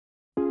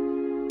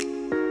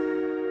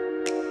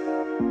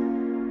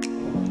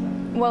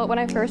Well, when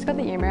I first got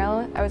the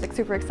email, I was like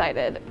super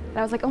excited. And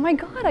I was like, oh my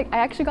God, I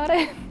actually got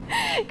it.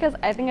 Because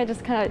I think I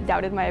just kind of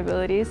doubted my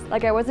abilities.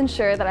 Like I wasn't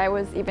sure that I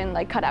was even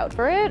like cut out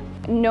for it.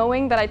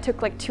 Knowing that I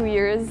took like 2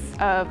 years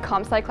of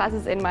comp sci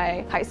classes in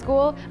my high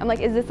school, I'm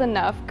like, is this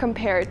enough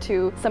compared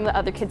to some of the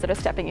other kids that are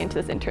stepping into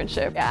this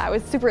internship? Yeah, I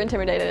was super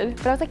intimidated.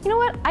 But I was like, you know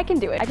what? I can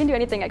do it. I can do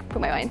anything I can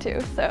put my mind to,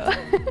 so.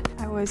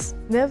 I was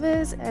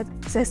nervous.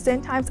 At the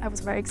same time, I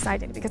was very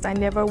excited because I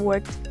never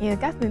worked in a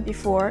government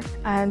before.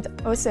 And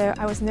also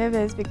I was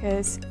nervous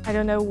because I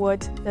don't know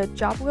what the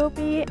job will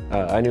be.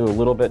 I knew a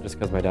little bit just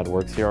because my dad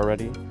works here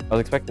already. I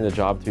was expecting the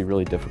job to be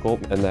really difficult,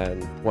 and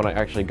then when I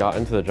actually got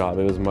into the job,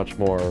 it was much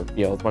more,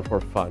 it was much more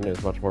fun. It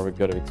was much more of a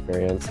good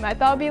experience. I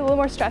thought it would be a little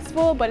more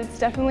stressful, but it's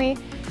definitely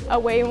a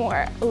way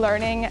more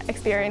learning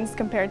experience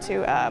compared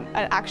to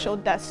an actual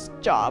desk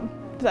job.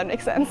 Does that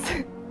make sense?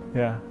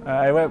 Yeah,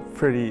 I was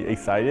pretty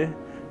excited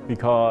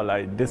because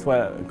this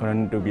was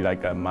going to be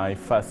my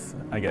first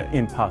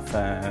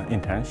in-person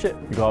internship,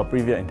 because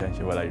previous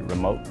internship was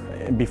remote.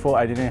 Before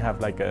I didn't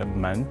have a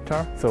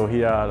mentor, so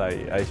here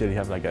I actually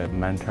have a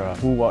mentor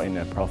who was in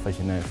a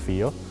professional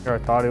field. I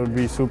thought it would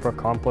be super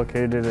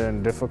complicated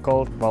and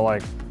difficult,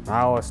 but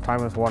now as time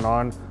has went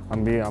on,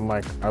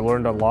 I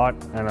learned a lot,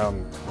 and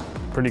I'm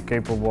pretty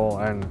capable,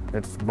 and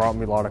it's brought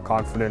me a lot of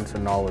confidence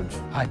and knowledge.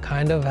 I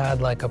kind of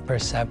had a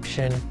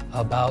perception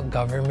about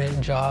government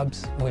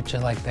jobs, which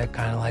are they're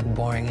kind of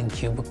boring in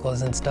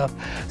cubicles and stuff.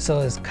 So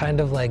it's kind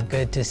of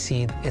good to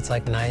see it's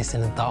nice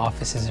and the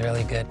office is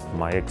really good.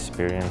 My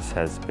experience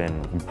has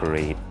been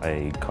great.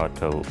 I got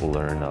to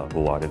learn a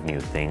lot of new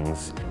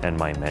things, and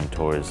my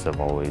mentors have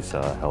always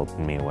helped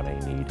me when I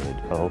needed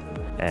help.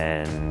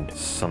 And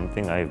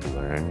something I've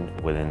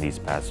learned within these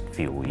past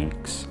few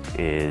weeks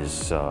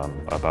is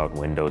about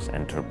Windows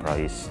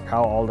Enterprise.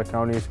 How all the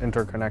counties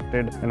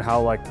interconnected and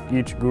how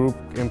each group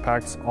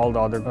impacts all the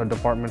other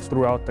departments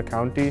throughout the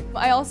county.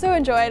 I also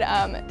enjoyed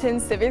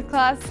Tim's civics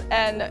class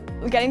and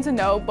getting to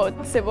know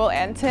both Civil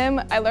and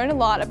Tim. I learned a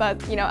lot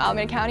about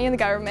Alameda County and the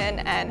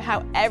government and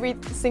how every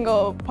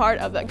single part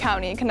of the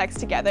county connects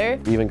together.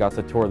 We even got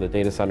to tour the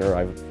data center.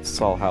 I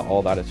saw how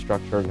all that is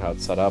structured and how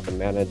it's set up and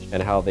managed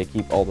and how they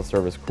keep all the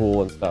service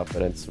cool and stuff,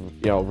 and it's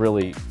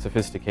really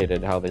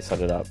sophisticated how they set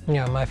it up.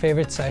 Yeah, my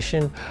favorite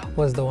session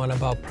was the one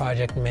about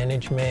project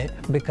management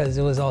because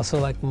it was also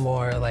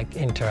more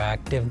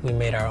interactive. We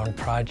made our own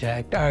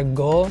project. Our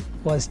goal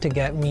was to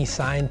get me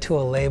signed to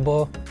a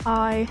label.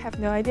 I have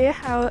no idea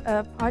how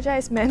a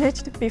project is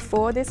managed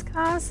before this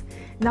class.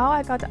 Now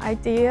I got the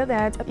idea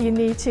that you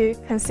need to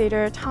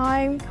consider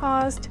time,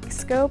 cost,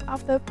 scope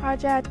of the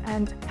project,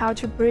 and how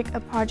to break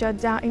a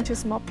project down into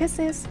small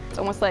pieces. It's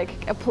almost like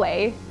a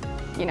play.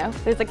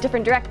 There's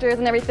different directors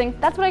and everything.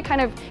 That's what it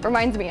kind of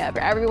reminds me of.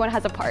 Everyone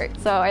has a part.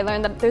 So I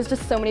learned that there's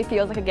just so many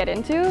fields I could get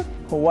into.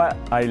 What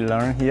I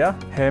learned here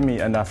helped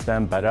me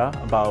understand better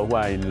about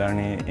what I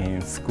learned in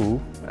school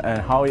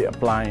and how it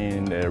applies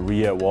in the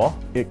real world.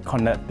 It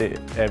connected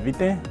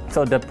everything.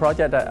 So the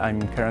project that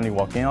I'm currently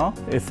working on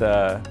is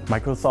a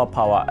Microsoft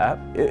Power App.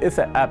 It's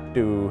an app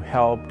to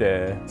help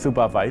the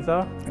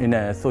supervisor in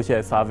a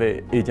social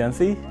service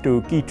agency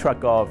to keep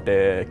track of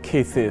the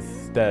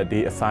cases that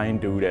they assign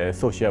to the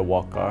social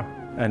worker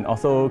and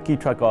also keep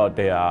track of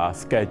their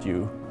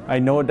schedule. I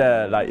know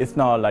that it's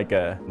not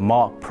a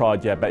mock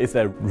project, but it's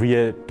a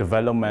real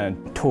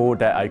development tool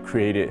that I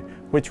created,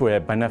 which will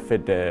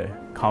benefit the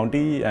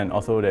county and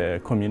also the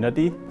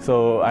community.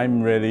 So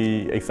I'm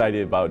really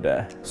excited about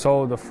that.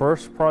 So the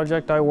first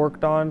project I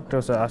worked on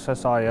was an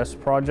SSIS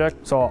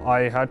project. So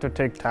I had to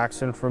take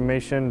tax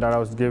information that I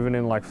was given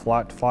in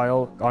flat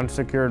file,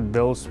 unsecured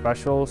bills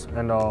specials,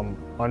 and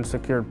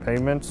unsecured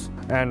payments.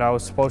 And I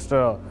was supposed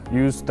to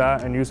use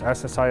that and use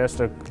SSIS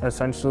to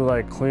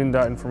essentially clean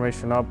that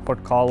information up,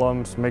 put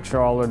columns, make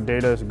sure all the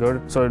data is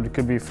good so it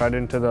could be fed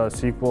into the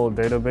SQL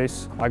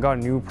database. I got a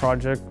new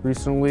project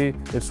recently.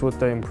 It's with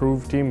the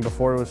Improve team.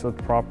 Before it was with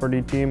the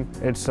Property team.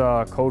 It's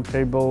a code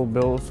table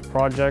builds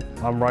project.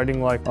 I'm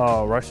writing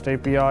a REST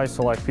API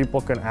so people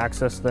can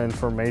access the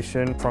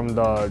information from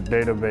the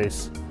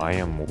database. I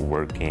am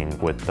working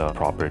with the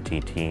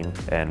Property team,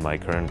 and my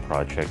current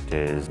project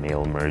is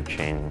mail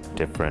merging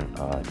different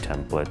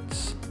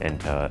templates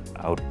into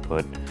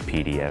output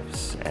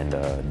PDFs and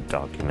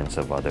documents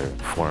of other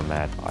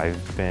format.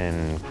 I've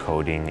been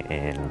coding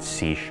in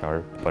C#,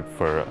 but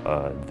for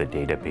the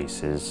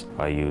databases,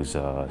 I use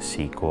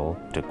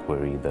SQL to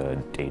query the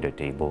data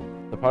table.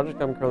 The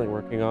project I'm currently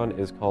working on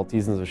is called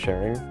Seasons of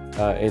Sharing.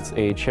 It's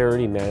a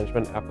charity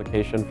management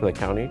application for the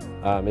county.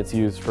 It's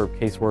used for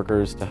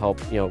caseworkers to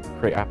help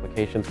create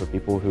applications for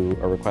people who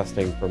are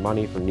requesting for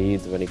money for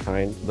needs of any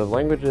kind. The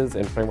languages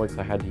and frameworks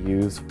I had to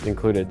use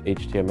included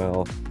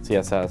HTML,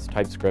 CSS,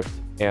 TypeScript,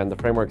 and the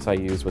frameworks I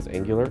used was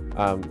Angular.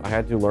 I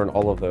had to learn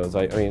all of those.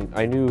 I mean,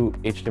 I knew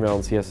HTML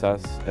and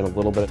CSS and a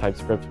little bit of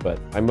TypeScript, but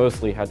I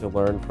mostly had to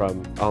learn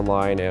from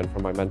online and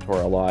from my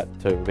mentor a lot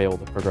to be able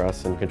to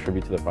progress and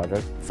contribute to the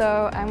project.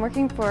 So I'm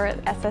working for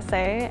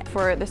SSA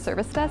for the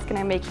service desk, and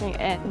I'm making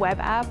a web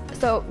app.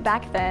 So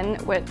back then,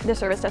 what the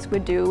service desk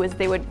would do was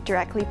they would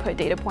directly put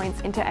data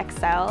points into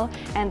Excel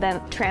and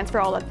then transfer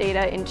all that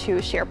data into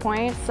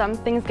SharePoint. Some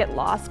things get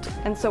lost,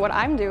 and so what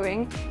I'm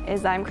doing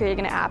is I'm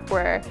creating an app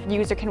where the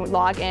user can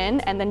log in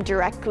and then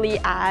directly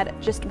add,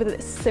 just with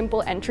a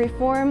simple entry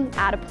form,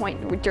 add a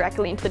point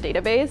directly into the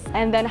database,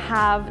 and then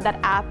have that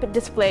app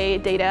display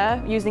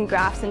data using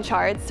graphs and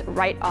charts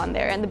right on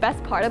there. And the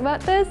best part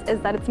about this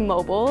is that it's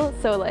mobile,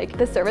 so like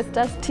the service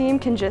desk team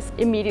can just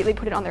immediately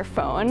put it on their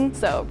phone.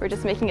 So we're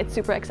just making it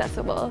super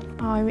accessible.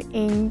 I'm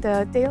in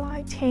the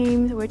Daylight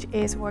team, which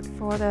is work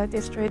for the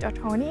district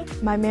attorney.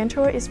 My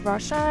mentor is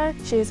Russia.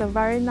 She's a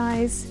very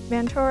nice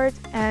mentor,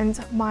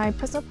 and my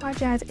personal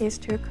project is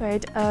to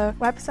create a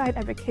website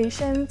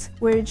application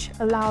which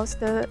allows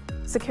the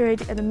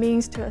security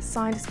admins to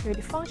assign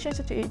security functions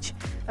to each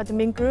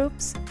admin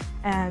groups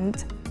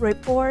and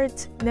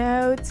report,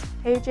 notes,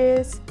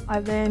 pages. I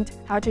learned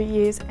how to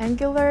use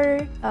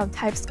Angular,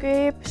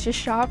 TypeScript, C#,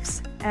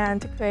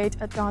 and to create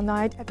a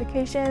 .NET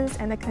applications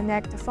and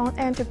connect the front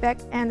end to back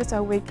end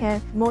so we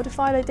can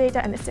modify the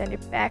data and send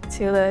it back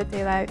to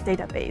the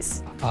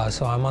database.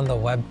 So I'm on the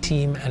web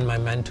team and my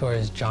mentor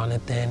is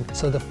Jonathan.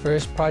 So the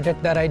first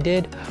project that I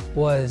did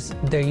was,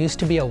 there used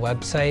to be a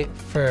website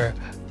for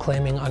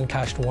claiming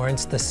uncashed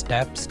warrants, the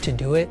steps to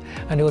do it,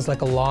 and it was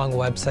like a long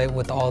website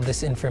with all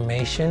this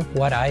information.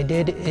 What I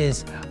did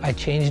is I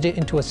changed it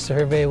into a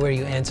survey where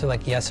you answer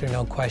like yes or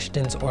no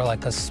questions or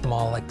like a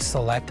small like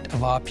select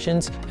of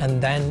options,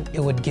 and then it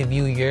would give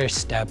you your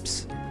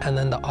steps. And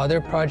then the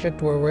other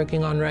project we're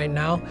working on right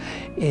now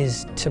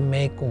is to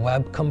make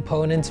web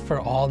components for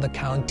all the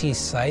county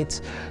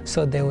sites,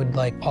 so they would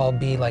like all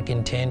be like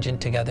in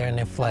tangent together, and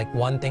if like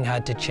one thing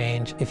had to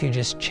change, if you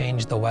just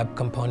change the web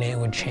component, it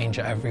would change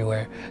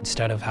everywhere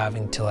instead of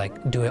having to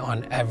like do it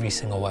on every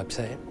single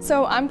website.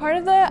 So I'm part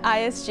of the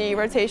ISG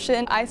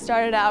rotation. I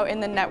started out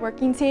in the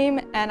networking team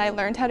and I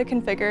learned how to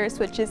configure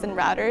switches and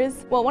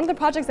routers. Well, one of the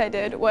projects I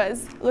did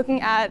was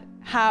looking at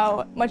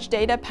how much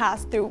data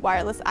passed through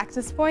wireless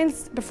access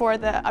points before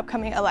the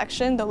upcoming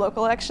election, the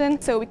local election,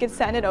 so we could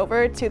send it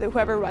over to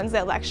whoever runs the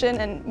election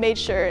and made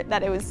sure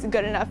that it was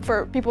good enough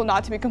for people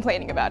not to be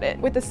complaining about it.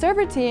 With the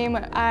server team,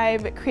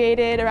 I've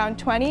created around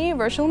 20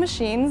 virtual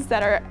machines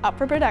that are up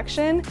for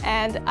production,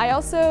 and I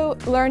also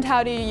learned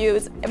how to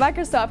use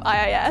Microsoft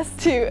IIS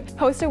to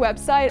host a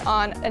website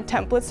on a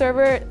template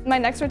server. My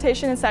next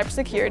rotation is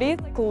cybersecurity.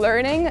 Like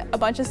learning a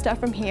bunch of stuff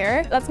from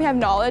here lets me have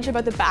knowledge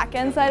about the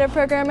back-end side of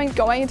programming.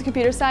 Going into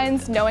computer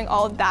science, knowing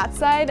all of that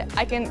side,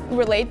 I can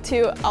relate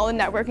to all the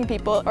networking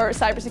people or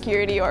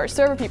cybersecurity or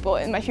server people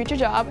in my future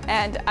job,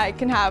 and I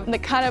can have the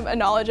kind of a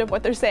knowledge of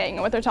what they're saying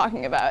and what they're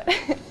talking about.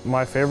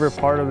 My favorite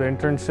part of the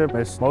internship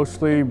is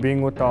mostly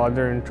being with the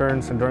other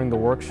interns and during the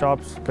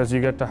workshops, because you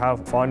get to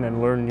have fun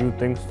and learn new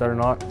things that are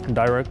not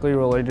directly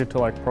related to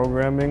like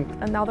programming.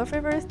 Another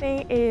favorite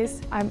thing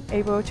is I'm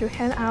able to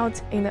hang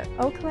out in the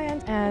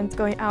Oakland and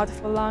going out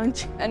for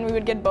lunch. And we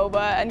would get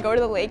boba and go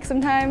to the lake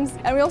sometimes.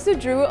 And we also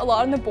drew a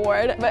lot on the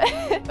board, but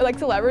like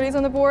celebrities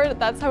on the board,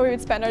 that's how we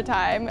would spend our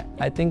time.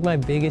 I think my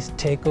biggest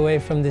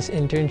takeaway from this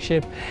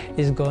internship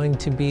is going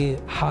to be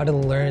how to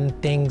learn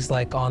things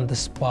like on the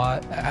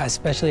spot,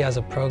 especially as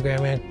a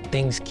programmer.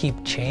 Things keep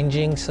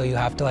changing, so you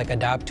have to like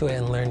adapt to it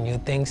and learn new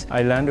things.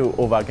 I learned to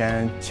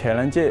overcome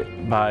challenges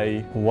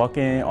by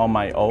working on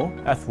my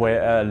own, as well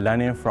as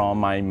learning from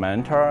my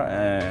mentor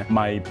and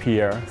my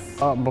peers.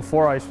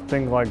 Before, I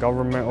think like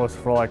government was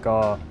for like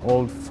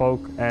old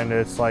folk, and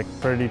it's like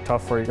pretty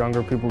tough for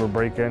younger people to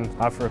break in.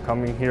 After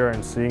coming here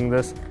and seeing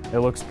this, it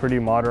looks pretty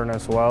modern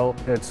as well.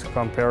 It's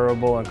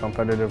comparable and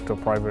competitive to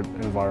private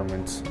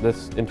environments.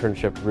 This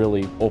internship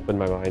really opened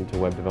my mind to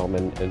web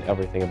development and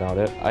everything about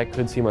it. I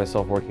could see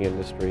myself working in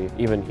industry,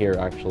 even here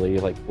actually,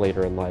 like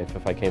later in life.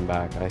 If I came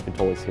back, I could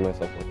totally see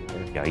myself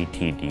working here.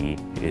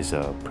 ITD is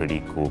a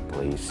pretty cool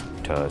place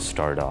to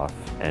start off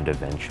and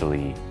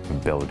eventually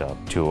build up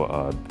to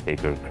a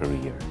bigger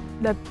career.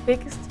 The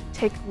biggest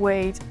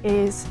takeaway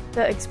is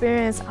the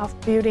experience of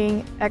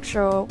building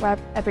actual web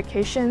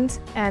applications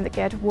and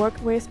get to work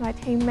with my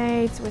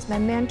teammates, with my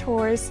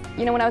mentors.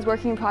 You know, when I was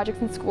working in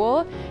projects in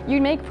school, you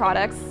make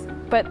products,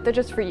 but they're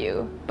just for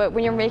you. But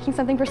when you're making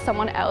something for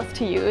someone else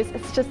to use,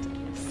 it's just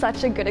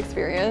such a good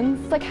experience.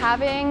 It's like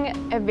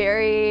having a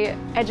very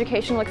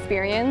educational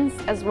experience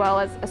as well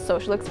as a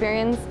social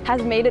experience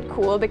has made it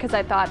cool, because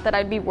I thought that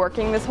I'd be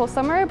working this whole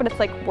summer, but it's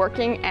like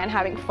working and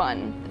having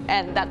fun.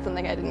 And that's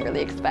something I didn't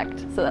really expect,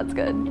 so that's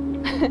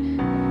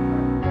good.